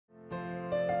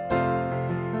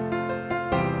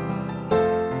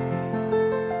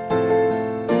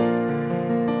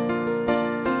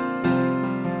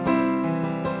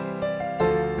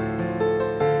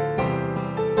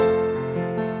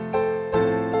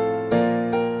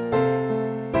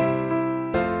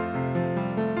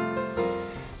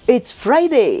It's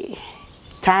Friday,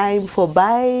 time for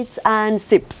Bites and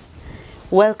Sips.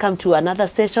 Welcome to another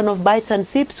session of Bites and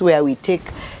Sips where we take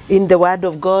in the Word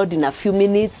of God in a few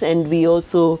minutes and we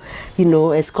also,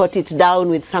 escort it down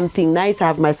with something nice. I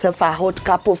have myself a hot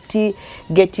cup of tea.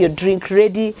 Get your drink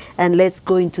ready and let's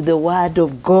go into the Word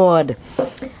of God.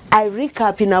 I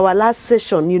recap in our last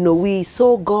session, we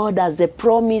saw God as the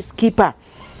promise keeper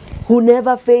who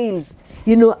never fails.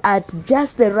 At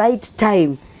just the right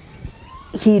time,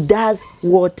 he does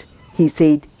what he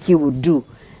said he would do.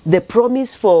 The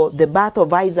promise for the birth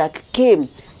of Isaac came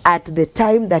at the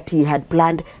time that he had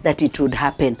planned that it would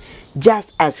happen,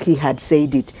 just as he had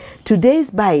said it.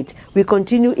 Today's bite, we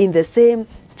continue in the same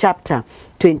chapter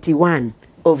 21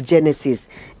 of Genesis,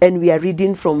 and we are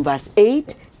reading from verse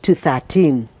 8 to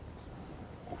 13.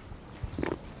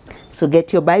 So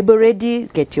get your Bible ready,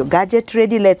 get your gadget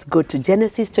ready. Let's go to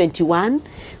Genesis 21.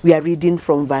 We are reading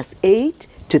from verse 8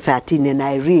 to 13, and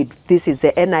I read. This is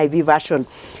the NIV version.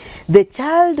 The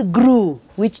child grew.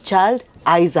 Which child?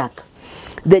 Isaac.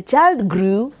 The child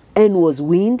grew and was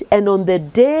weaned, and on the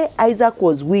day Isaac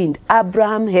was weaned,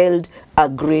 Abraham held a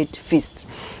great feast.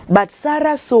 But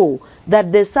Sarah saw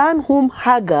that the son whom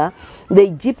Hagar the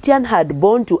Egyptian had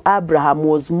borne to Abraham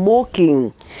was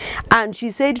mocking. And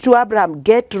she said to Abraham,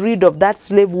 "Get rid of that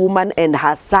slave woman and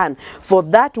her son, for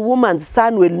that woman's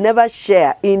son will never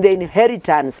share in the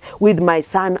inheritance with my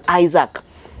son Isaac."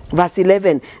 Verse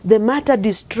 11, the matter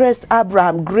distressed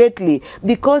Abraham greatly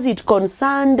because it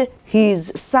concerned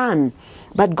his son.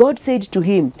 But God said to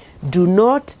him, "Do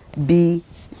not be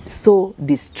so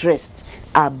distressed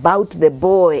about the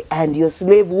boy and your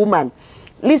slave woman.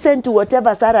 Listen to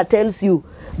whatever Sarah tells you,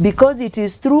 because it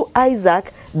is through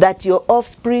Isaac that your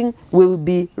offspring will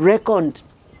be reckoned.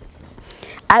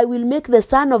 I will make the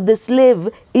son of the slave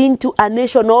into a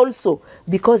nation also,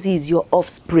 because he is your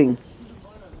offspring."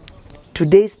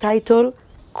 Today's title,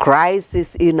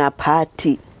 Crisis in a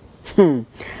Party.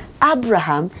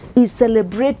 Abraham is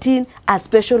celebrating a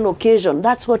special occasion.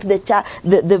 That's what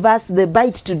the verse, the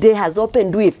bite today has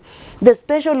opened with. The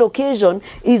special occasion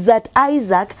is that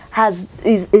Isaac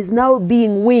is now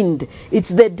being weaned. It's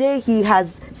the day he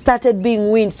has started being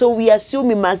weaned. So we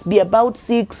assume it must be about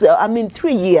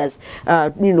 3 years,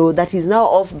 that he's now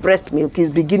off breast milk. He's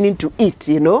beginning to eat,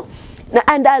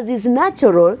 And as is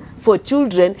natural for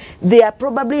children, they are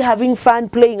probably having fun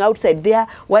playing outside there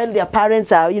while their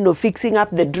parents are, fixing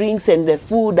up the drinks and the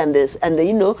food and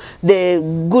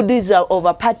the goodies of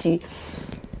a party.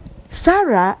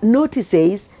 Sarah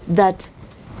notices that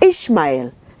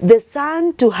Ishmael, the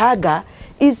son to Hagar,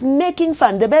 is making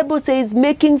fun. The Bible says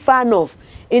making fun of.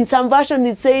 In some version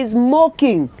it says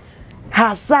mocking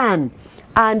her son.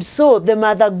 And so the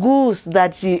mother goose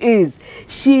that she is,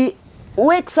 she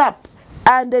wakes up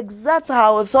and exerts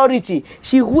her authority.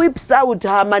 She whips out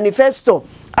her manifesto,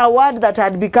 a word that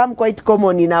had become quite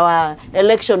common in our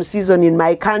election season in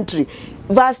my country.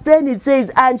 Verse 10 it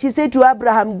says, and she said to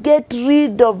Abraham, "Get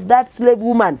rid of that slave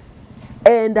woman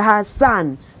and her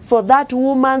son, for that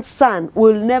woman's son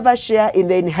will never share in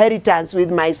the inheritance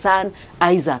with my son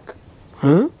Isaac."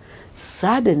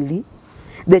 Suddenly,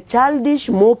 the childish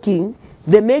mocking,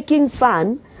 the making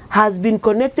fun, has been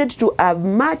connected to a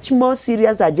much more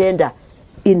serious agenda: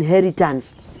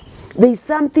 inheritance. There is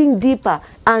something deeper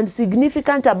and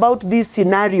significant about this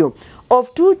scenario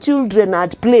of two children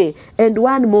at play and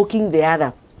one mocking the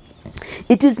other.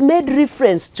 It is made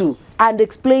reference to and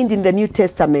explained in the New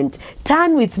Testament.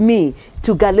 Turn with me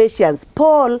to Galatians.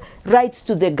 Paul writes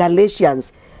to the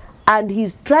Galatians and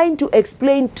he's trying to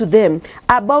explain to them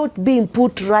about being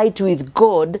put right with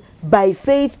God by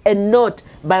faith and not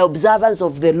by observance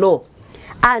of the law.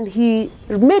 And he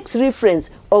makes reference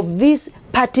of this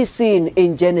party scene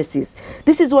in Genesis.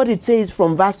 This is what it says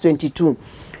from verse 22.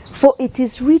 For it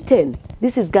is written,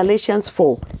 this is Galatians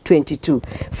 4:22.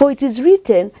 For it is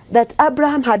written that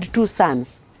Abraham had two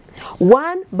sons,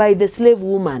 one by the slave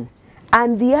woman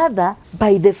and the other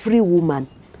by the free woman.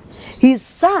 His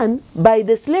son by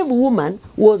the slave woman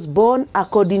was born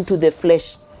according to the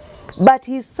flesh, but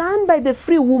his son by the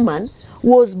free woman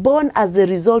was born as the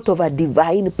result of a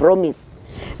divine promise.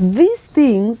 These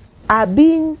things are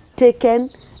being taken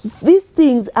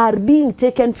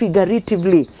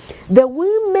figuratively. The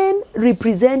women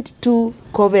represent two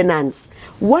covenants.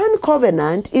 One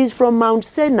covenant is from Mount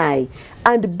Sinai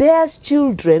and bears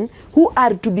children who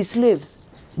are to be slaves.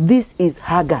 This is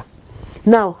Hagar.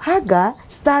 Now, Hagar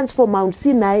stands for Mount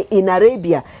Sinai in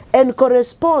Arabia and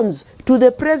corresponds to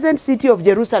the present city of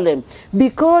Jerusalem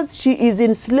because she is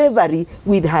in slavery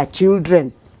with her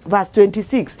children. Verse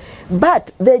 26,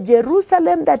 but the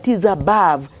Jerusalem that is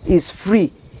above is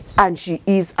free, and she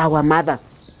is our mother.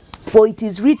 For it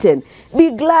is written,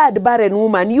 be glad, barren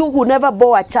woman, you who never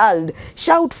bore a child.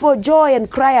 Shout for joy and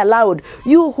cry aloud,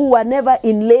 you who were never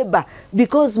in labor,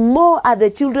 because more are the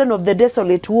children of the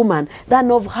desolate woman than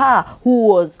of her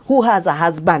who has a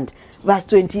husband. Verse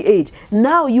 28.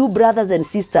 Now you brothers and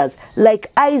sisters, like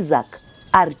Isaac,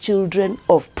 are children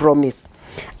of promise.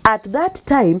 At that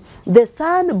time, the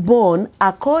son born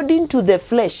according to the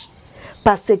flesh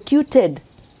persecuted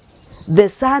the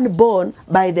son born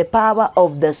by the power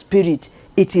of the Spirit.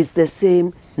 It is the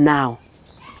same now.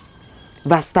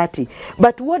 Verse 30.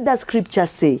 But what does scripture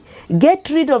say? Get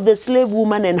rid of the slave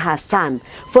woman and her son,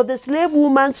 for the slave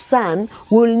woman's son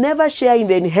will never share in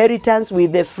the inheritance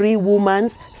with the free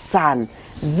woman's son.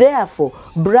 Therefore,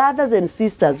 brothers and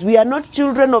sisters, we are not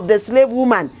children of the slave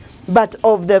woman, but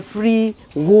of the free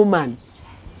woman.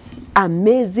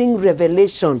 Amazing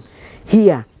revelation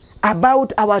here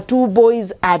about our two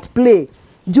boys at play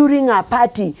during a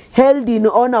party held in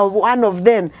honor of one of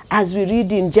them, as we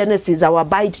read in Genesis, our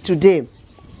bite today.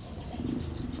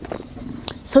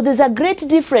 So there's a great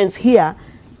difference here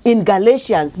in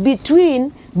Galatians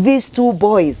between these two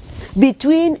boys,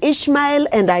 between Ishmael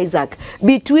and Isaac,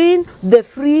 between the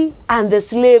free and the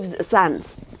slave's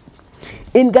sons.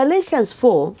 In Galatians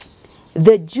 4,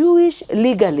 the Jewish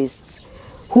legalists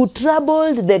who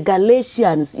troubled the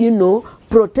Galatians,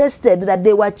 protested that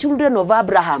they were children of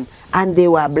Abraham and they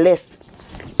were blessed.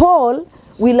 Paul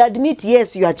will admit,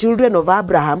 yes, you are children of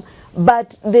Abraham,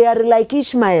 but they are like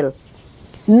Ishmael,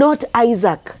 not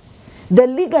Isaac. The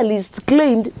legalists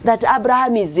claimed that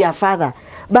Abraham is their father,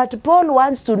 but Paul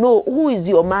wants to know, who is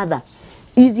your mother?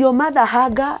 Is your mother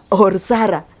Hagar or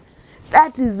Sarah?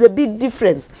 That is the big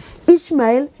difference.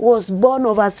 Ishmael was born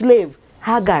of a slave,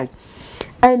 Hagar,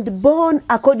 and born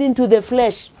according to the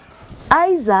flesh.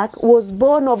 Isaac was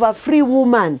born of a free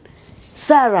woman,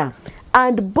 Sarah,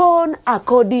 and born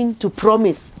according to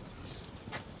promise.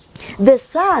 The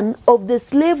son of the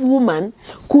slave woman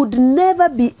could never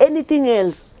be anything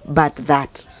else but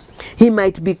that. He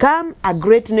might become a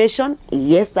great nation.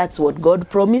 Yes, that's what God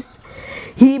promised.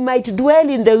 He might dwell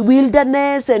in the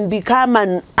wilderness and become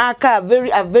an archer,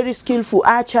 a very skillful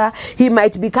archer. He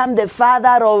might become the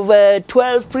father of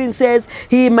 12 princes.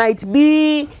 He might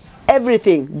be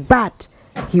everything, but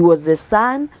he was the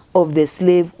son of the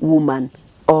slave woman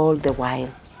all the while.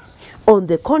 On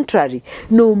the contrary,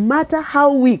 no matter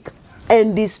how weak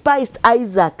and despised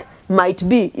Isaac might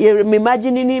be, you're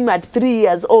imagining him at 3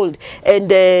 years old,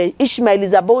 and Ishmael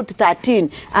is about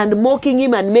 13, and mocking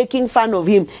him and making fun of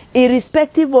him,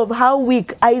 irrespective of how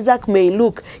weak Isaac may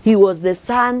look, he was the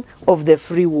son of the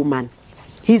free woman.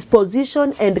 His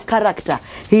position and character,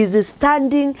 his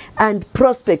standing and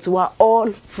prospects were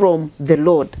all from the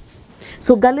Lord.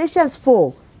 So Galatians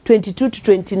 4, 22 to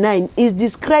 29 is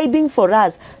describing for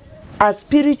us a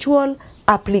spiritual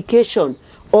application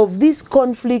of this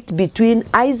conflict between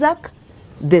Isaac,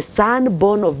 the son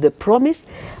born of the promise,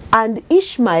 and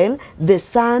Ishmael, the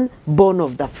son born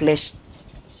of the flesh.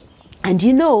 And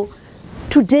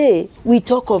today we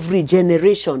talk of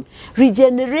regeneration.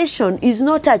 Regeneration is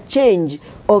not a change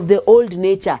of the old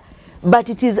nature, but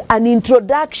it is an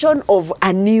introduction of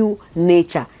a new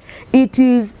nature. It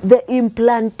is the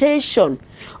implantation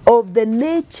of the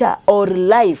nature or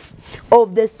life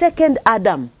of the second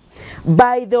Adam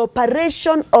by the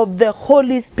operation of the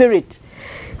Holy Spirit,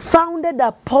 founded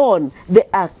upon the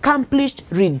accomplished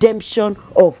redemption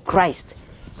of Christ,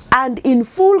 and in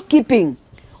full keeping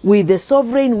with the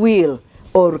sovereign will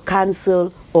or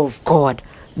counsel of God.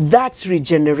 That's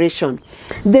regeneration.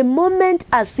 The moment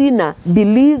a sinner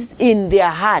believes in their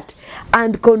heart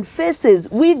and confesses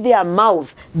with their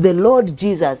mouth the Lord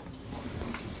Jesus,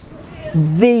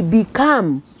 they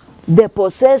become the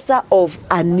possessor of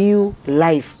a new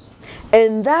life.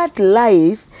 And that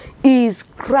life is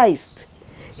Christ.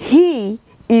 He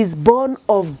is born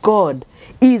of God,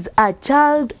 is a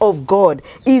child of God,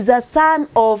 is a son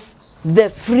of the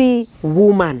free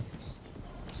woman.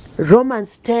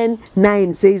 Romans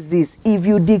 10:9 says this: if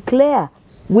you declare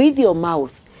with your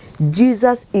mouth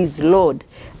Jesus is Lord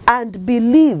and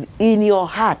believe in your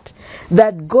heart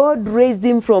that God raised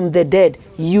him from the dead,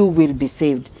 you will be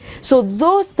saved. So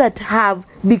those that have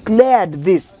declared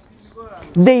this,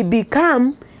 they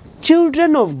become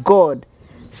children of God,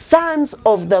 sons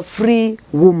of the free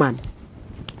woman.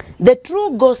 The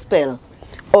true gospel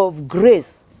of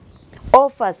grace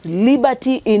offers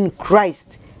liberty in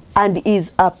Christ and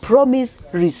is a promise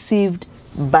received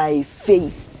by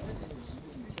faith,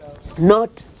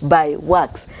 not by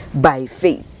works, by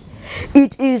faith.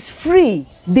 It is free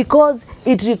because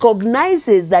it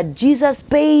recognizes that Jesus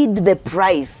paid the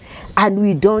price and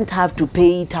we don't have to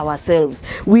pay it ourselves.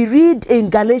 We read in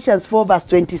Galatians 4 verse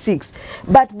 26,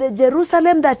 but the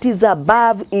Jerusalem that is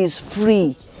above is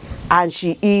free, and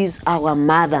she is our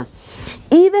mother.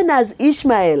 Even as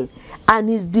Ishmael and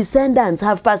his descendants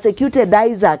have persecuted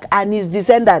Isaac and his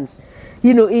descendants.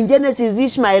 You know, in Genesis,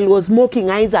 Ishmael was mocking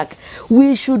Isaac.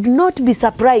 We should not be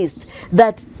surprised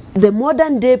that the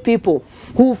modern day people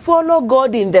who follow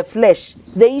God in the flesh,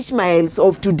 the Ishmaels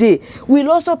of today,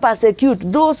 will also persecute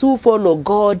those who follow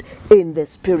God in the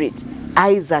spirit,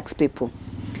 Isaac's people.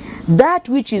 That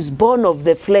which is born of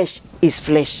the flesh is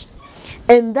flesh,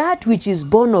 and that which is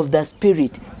born of the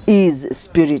spirit is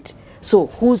spirit. So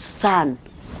whose son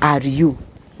are you?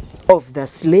 Of the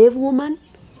slave woman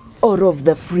or of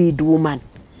the freed woman?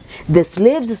 The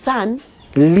slave's son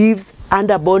lives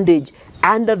under bondage,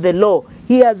 under the law.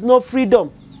 He has no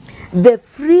freedom. The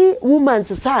free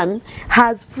woman's son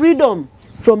has freedom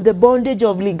from the bondage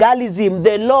of legalism,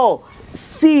 the law,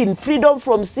 sin, freedom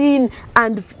from sin,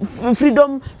 and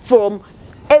freedom from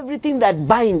everything that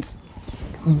binds.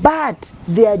 But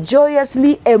they are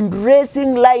joyously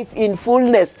embracing life in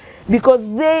fullness because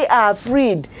they are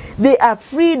freed. They are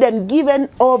freed and given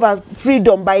over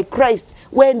freedom by Christ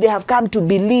when they have come to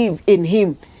believe in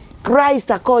him. Christ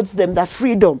accords them the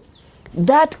freedom.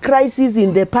 That crisis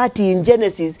in the party in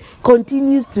Genesis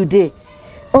continues today.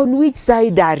 On which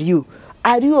side are you?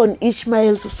 Are you on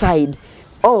Ishmael's side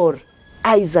or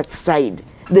Isaac's side?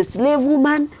 The slave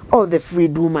woman or the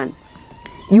freed woman?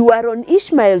 You are on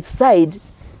Ishmael's side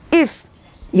if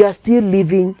you are still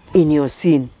living in your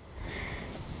sin.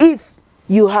 If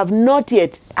you have not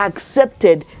yet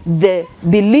accepted the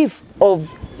belief of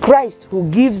Christ, who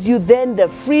gives you then the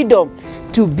freedom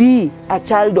to be a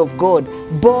child of God,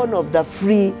 born of the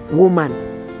free woman.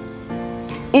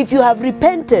 If you have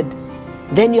repented,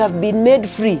 then you have been made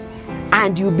free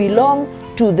and you belong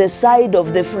to the side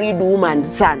of the freed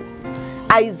woman's son,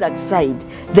 Isaac's side.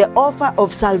 The offer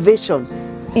of salvation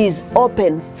is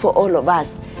open for all of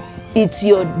us. It's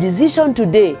your decision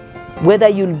today whether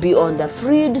you'll be on the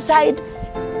freed side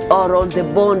or on the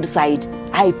bond side.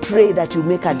 I pray that you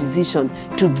make a decision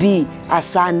to be a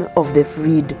son of the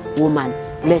freed woman.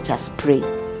 Let us pray.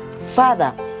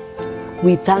 Father,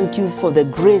 we thank you for the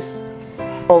grace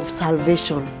of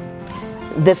salvation,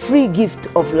 the free gift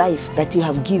of life that you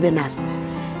have given us,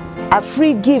 a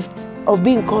free gift of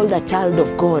being called a child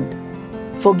of God.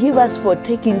 Forgive us for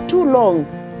taking too long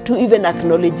to even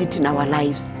acknowledge it in our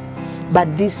lives.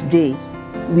 But this day,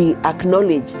 we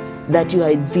acknowledge that you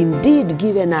have indeed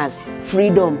given us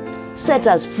freedom, set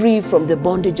us free from the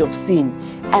bondage of sin,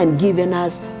 and given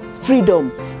us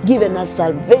freedom, given us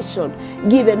salvation,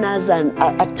 given us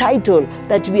a title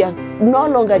that we are no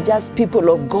longer just people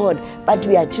of God, but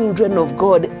we are children of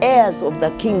God, heirs of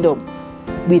the kingdom.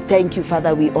 We thank you,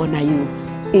 Father. We honor you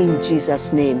in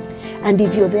Jesus' name. And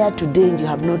if you're there today and you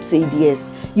have not said yes,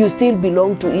 you still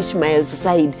belong to Ishmael's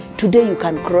side, today you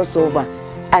can cross over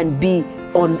and be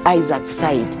on Isaac's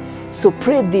side. So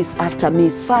pray this after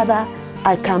me. Father,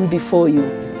 I come before you.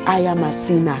 I am a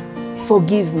sinner.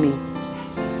 Forgive me.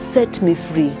 Set me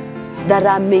free, that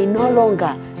I may no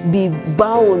longer be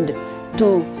bound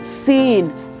to sin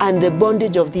and the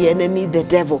bondage of the enemy, the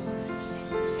devil.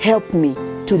 Help me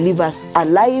to live a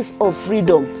life of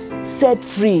freedom, set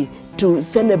free to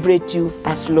celebrate you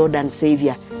as Lord and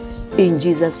Savior. In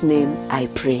Jesus' name I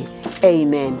pray.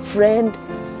 Amen. Friend,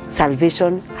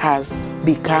 salvation has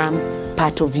become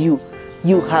part of you.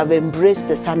 You have embraced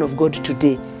the Son of God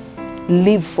today.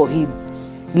 Live for him.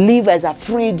 Live as a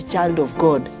freed child of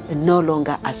God and no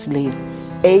longer a slave.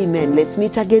 Amen. Let's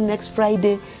meet again next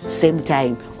Friday, same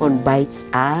time on Bites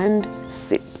and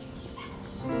Sips.